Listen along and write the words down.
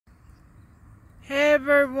Hey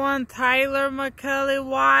everyone, Tyler McCully,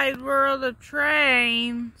 Wide World of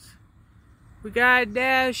Trains. We got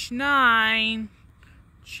 -9.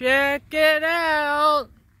 Check it out.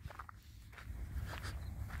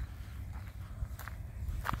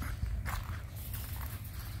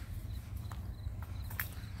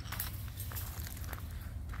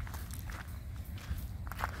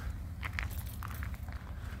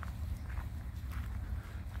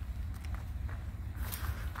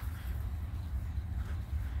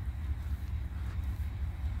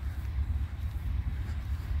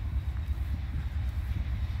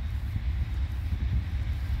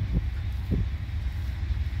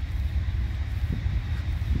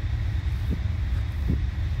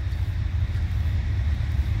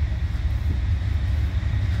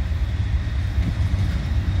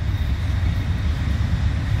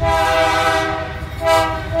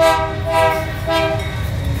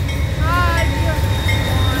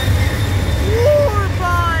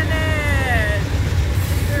 Warbonnet.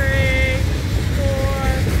 3,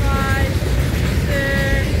 4, 5,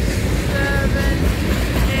 6, 7,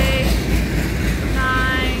 8,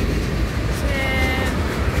 9, 10,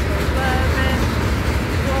 11,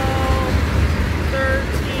 12,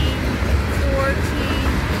 13, 14,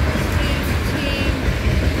 15, 16,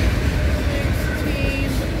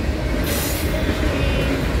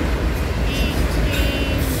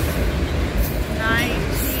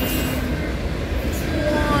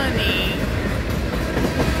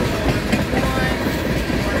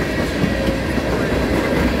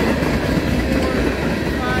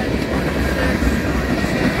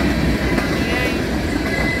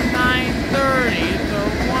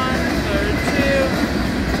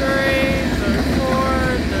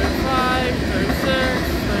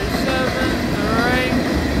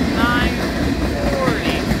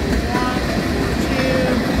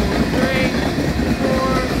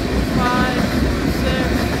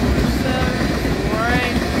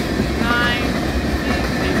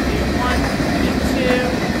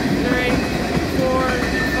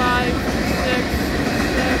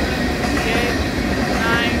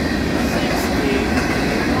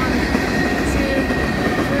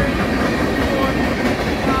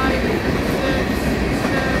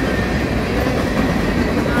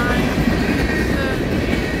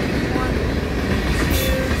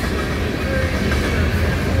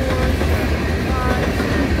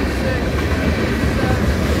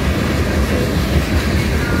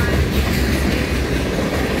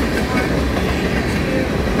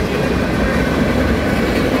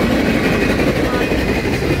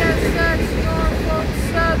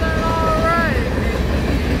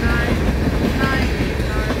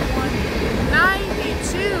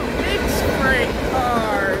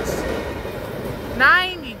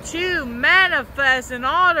 92 manifest and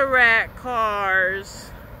auto-rat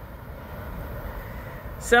cars.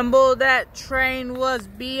 Symbol of that train was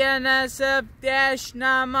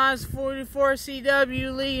BNSF-9-44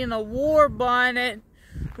 CW Lee in a Warbonnet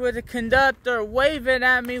with a conductor waving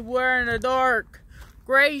at me wearing a dark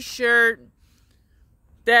gray shirt.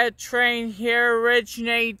 That train here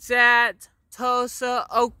originates at Tulsa,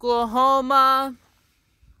 Oklahoma.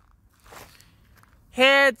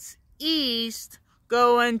 Heads east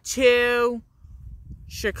going to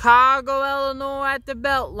Chicago, Illinois at the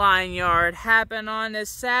Beltline Yard. Happened on this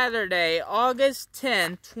Saturday, August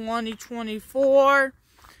 10, 2024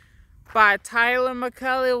 by Tyler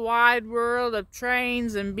McCully, Wide World of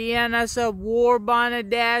Trains and BNSF Warbonnet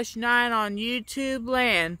 -9 on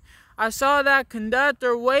YouTubeland. I saw that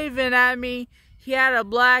conductor waving at me. He had a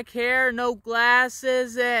black hair, no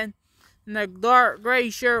glasses, and a dark gray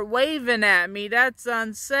shirt waving at me. That's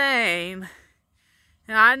insane.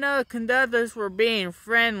 And I know conductors were being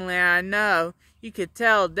friendly. I know. You could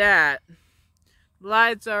tell that.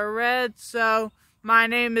 Lights are red, so my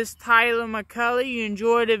name is Tyler McCully. You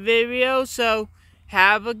enjoyed the video, so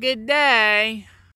have a good day.